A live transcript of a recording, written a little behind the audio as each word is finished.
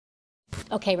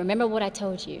Okay, remember what I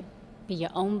told you. Be your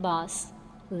own boss.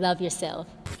 Love yourself.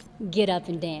 Get up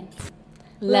and dance.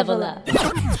 Level up.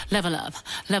 Level up,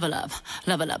 level up,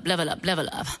 level up, level up, level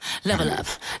up, level up,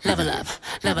 level up,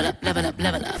 level up, level up,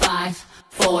 level up. 5,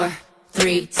 4,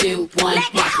 3, 2, 1,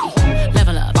 rock me.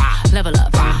 Level up, level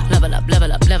up, level up,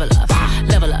 level up, level up,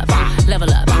 level up,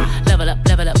 level up, level up,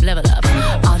 level up, level up.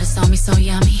 All this on me so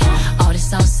yummy, all this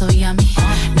sauce so yummy.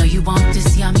 No, you want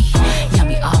this yummy,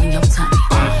 yummy all in your tummy.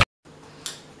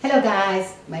 Hello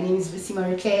guys, my name is Lucy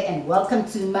Marike and welcome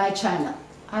to my channel.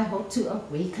 I hope to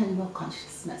awaken your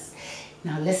consciousness.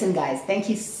 Now listen guys, thank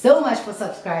you so much for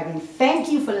subscribing.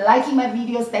 Thank you for liking my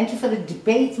videos. Thank you for the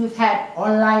debates we've had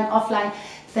online, offline.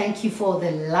 Thank you for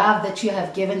the love that you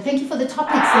have given. Thank you for the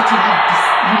topics that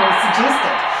you have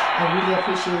suggested. I really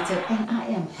appreciate it and I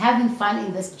am having fun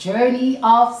in this journey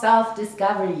of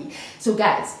self-discovery. So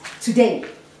guys, today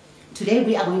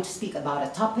we are going to speak about a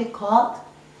topic called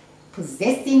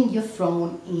possessing your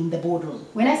throne in the boardroom.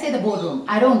 When I say the boardroom,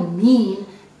 I don't mean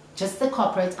just the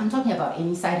corporate. I'm talking about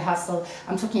any side hustle.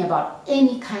 I'm talking about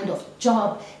any kind of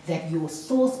job that your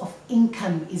source of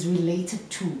income is related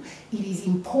to. It is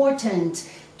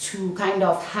important to kind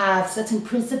of have certain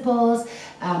principles,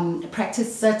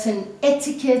 practice certain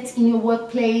etiquette in your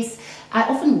workplace. I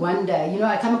often wonder,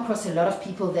 I come across a lot of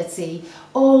people that say,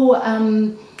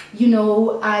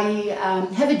 I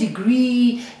have a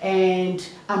degree and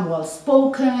I'm well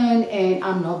spoken and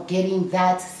I'm not getting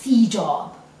that C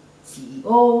job,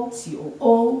 CEO,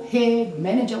 COO, head,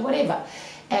 manager, whatever.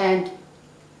 And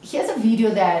here's a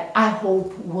video that I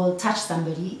hope will touch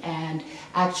somebody and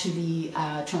actually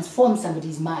transform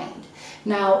somebody's mind.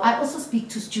 Now, I also speak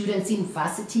to students in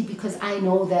varsity because I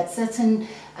know that certain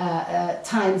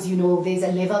times, there's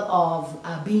a level of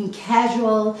being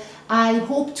casual. I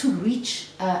hope to reach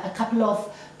a couple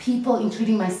of people,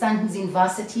 including my son who's in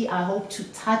varsity. I hope to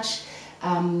touch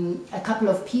a couple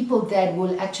of people that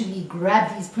will actually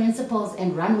grab these principles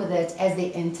and run with it as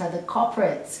they enter the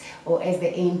corporates or as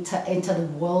they enter the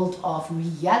world of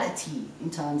reality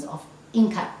in terms of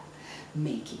income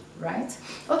making, right?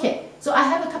 Okay, so I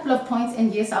have a couple of points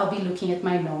and yes, I'll be looking at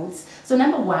my notes. So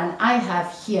number one, I have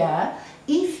here,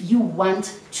 if you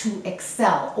want to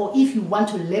excel or if you want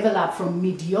to level up from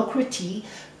mediocrity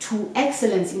to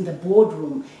excellence in the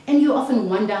boardroom, and you often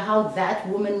wonder how that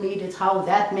woman made it, how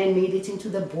that man made it into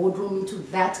the boardroom, into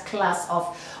that class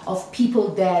of people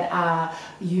that are,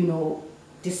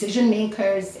 decision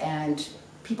makers and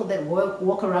people that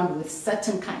walk around with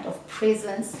certain kind of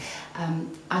presence.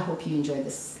 I hope you enjoy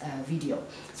this video.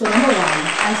 So number one,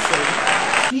 I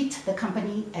say treat the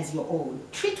company as your own.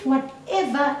 Treat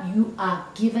whatever you are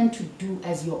given to do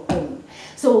as your own.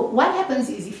 So what happens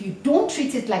is if you don't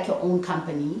treat it like your own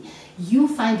company, you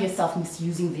find yourself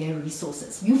misusing their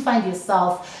resources. You find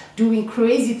yourself doing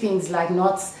crazy things like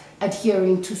not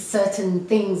adhering to certain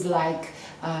things like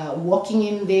walking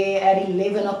in there at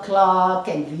 11 o'clock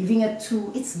and leaving at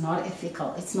 2. It's not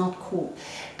ethical. It's not cool.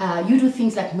 You do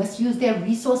things like misuse their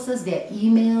resources, their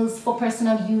emails for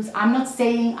personal use. I'm not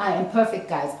saying I am perfect,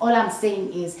 guys. All I'm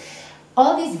saying is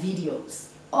all these videos,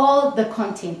 all the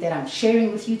content that I'm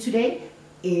sharing with you today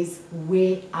is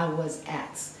where I was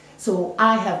at. So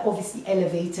I have obviously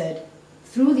elevated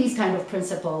through these kind of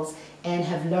principles and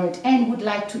have learned and would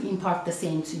like to impart the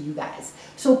same to you guys.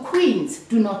 So queens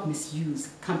do not misuse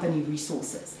company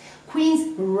resources.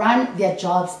 Queens run their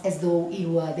jobs as though it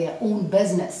were their own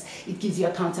business. It gives you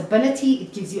accountability,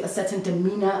 it gives you a certain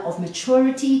demeanor of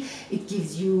maturity, it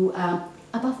gives you,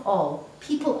 above all,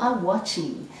 people are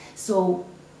watching. So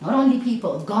not only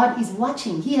people, God is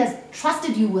watching. He has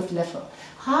trusted you with little.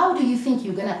 How do you think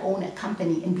you're gonna own a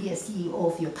company and be a CEO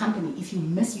of your company if you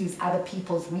misuse other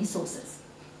people's resources?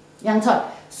 Young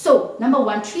Todd. So, number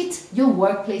one, treat your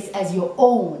workplace as your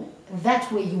own.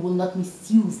 That way you will not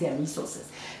misuse their resources.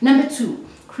 Number two,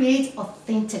 create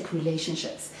authentic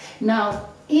relationships. Now,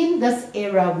 in this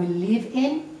era we live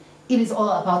in, it is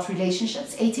all about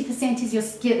relationships. 80% is your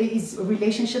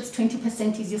relationships,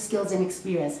 20% is your skills and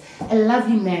experience. A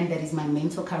lovely man that is my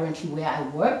mentor currently where I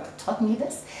work taught me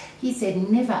this. He said,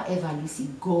 never ever, Lucy,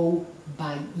 go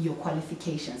by your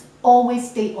qualifications. Always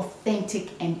stay authentic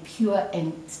and pure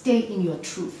and stay in your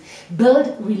truth.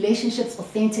 Build relationships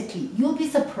authentically. You'll be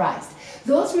surprised.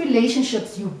 Those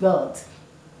relationships you build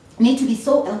need to be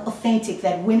so authentic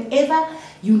that whenever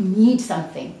you need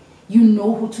something, you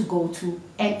know who to go to,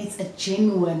 and it's a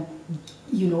genuine,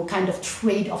 kind of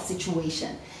trade-off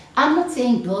situation. I'm not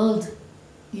saying build,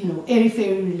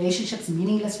 airy-fairy relationships,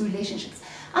 meaningless relationships.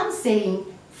 I'm saying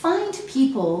find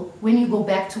people when you go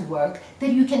back to work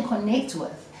that you can connect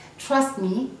with. Trust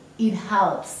me, it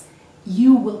helps.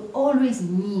 you will always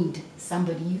need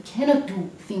somebody. You cannot do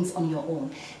things on your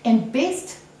own. And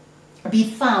best be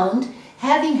found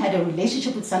having had a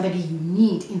relationship with somebody you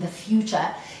need in the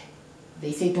future.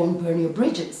 They say don't burn your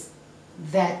bridges.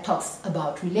 That talks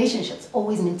about relationships.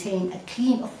 Always maintain a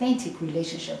clean, authentic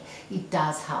relationship. It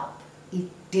does help. It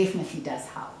definitely does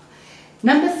help.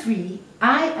 Number 3,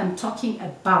 I am talking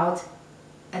about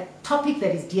a topic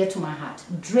that is dear to my heart.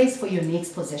 Dress for your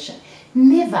next position.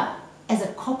 Never, as a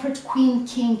corporate queen,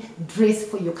 king, dress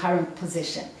for your current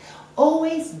position.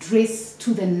 Always dress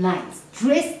to the nines.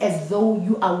 Dress as though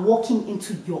you are walking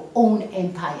into your own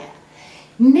empire.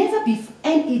 Never be,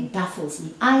 and it baffles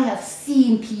me. I have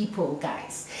seen people,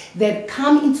 guys, that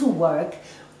come into work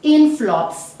in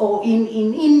flops or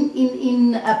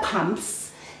in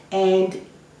pumps, and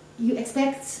you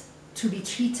expect to be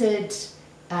treated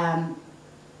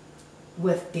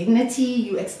with dignity.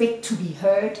 You expect to be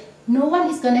heard. No one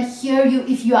is going to hear you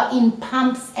if you are in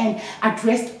pumps and are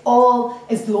dressed all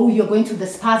as though you're going to the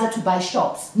spaza to buy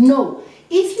shops. No.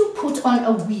 If you put on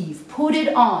a weave, put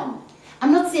it on.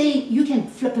 I'm not saying you can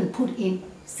flip and put in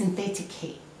synthetic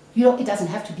hair. You know, it doesn't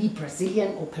have to be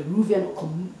Brazilian or Peruvian or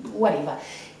whatever.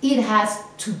 It has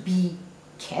to be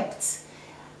kept.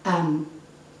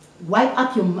 Wipe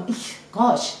up your...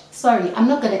 Gosh, sorry, I'm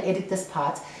not going to edit this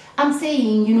part. I'm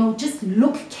saying, you know, just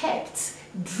look kept.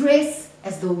 Dress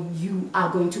as though you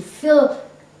are going to fill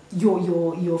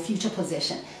your future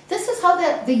position. This is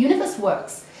how the universe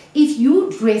works. If you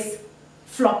dress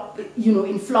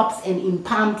in flops and in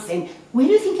pumps, and where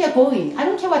do you think you're going? I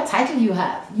don't care what title you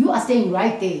have. You are staying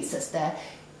right there, sister.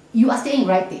 You are staying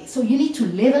right there. So you need to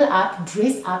level up,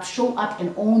 dress up, show up,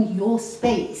 and own your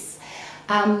space.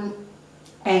 And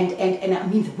I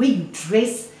mean, the way you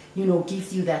dress, you know,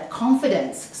 gives you that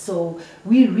confidence. So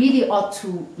we really ought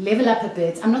to level up a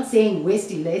bit. I'm not saying wear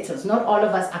stilettos. Not all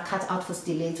of us are cut out for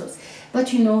stilettos.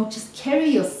 But, you know, just carry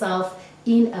yourself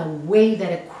in a way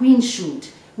that a queen should.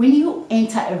 When you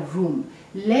enter a room,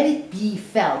 let it be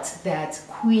felt that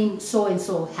Queen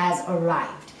so-and-so has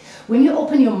arrived. When you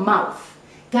open your mouth,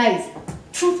 guys,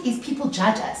 truth is people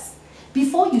judge us.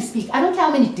 Before you speak, I don't care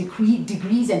how many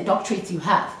degrees and doctorates you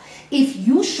have. If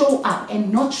you show up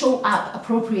and not show up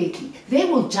appropriately, they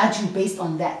will judge you based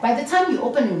on that. By the time you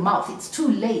open your mouth, it's too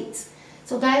late.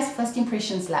 So guys, first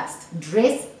impressions last.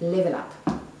 Dress, level up.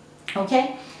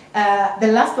 Okay? The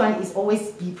last one is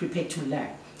always be prepared to learn.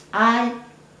 I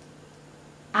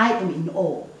am in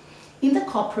awe. In the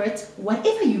corporate,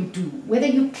 whatever you do, whether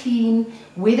you clean,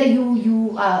 whether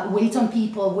you wait on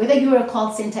people, whether you're a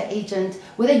call center agent,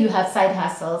 whether you have side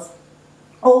hustles,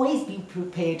 always be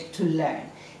prepared to learn.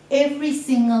 Every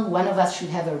single one of us should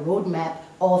have a roadmap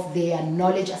of their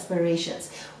knowledge aspirations.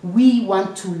 We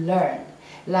want to learn.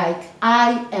 Like,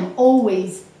 I am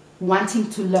always wanting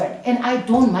to learn, and I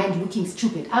don't mind looking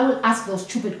stupid. I will ask those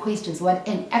stupid questions,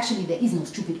 and actually there is no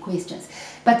stupid questions.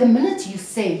 But the minute you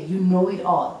say you know it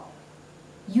all,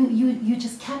 you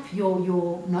just cap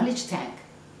your knowledge tank.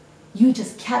 You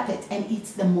just cap it, and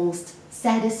it's the most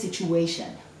saddest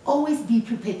situation. Always be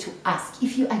prepared to ask.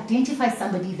 If you identify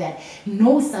somebody that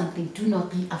knows something, do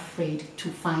not be afraid to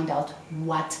find out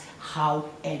what, how,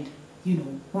 and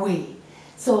where.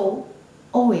 So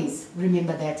always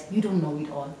remember that you don't know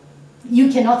it all.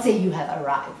 You cannot say you have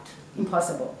arrived.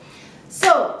 Impossible.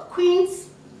 So, queens,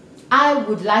 I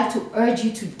would like to urge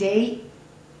you today,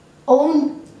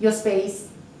 own your space,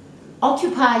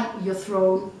 occupy your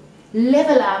throne,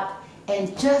 level up,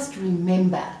 and just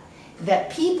remember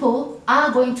that people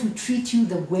are going to treat you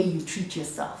the way you treat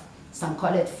yourself. Some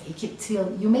call it fake it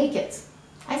till you make it.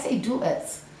 I say do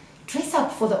it. Dress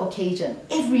up for the occasion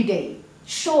every day.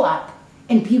 Show up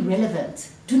and be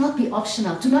relevant. Do not be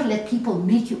optional. Do not let people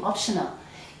make you optional.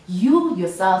 You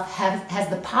yourself has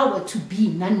the power to be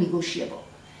non-negotiable.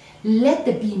 Let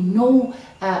there be no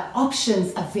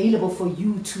options available for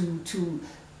you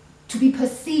to be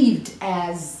perceived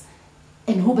as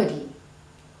a nobody.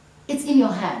 It's in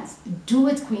your hands. Do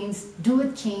it, queens. Do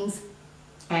it, kings.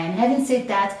 And having said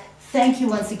that, thank you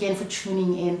once again for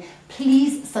tuning in.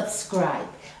 Please subscribe.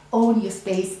 Own your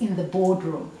space in the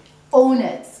boardroom. Own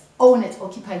it. Own it.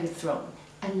 Occupy your throne.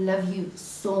 I love you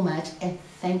so much, and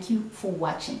thank you for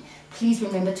watching. Please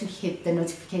remember to hit the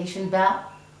notification bell.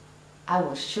 I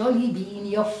will surely be in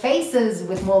your faces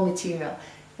with more material.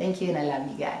 Thank you, and I love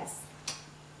you guys.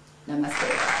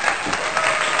 Namaste.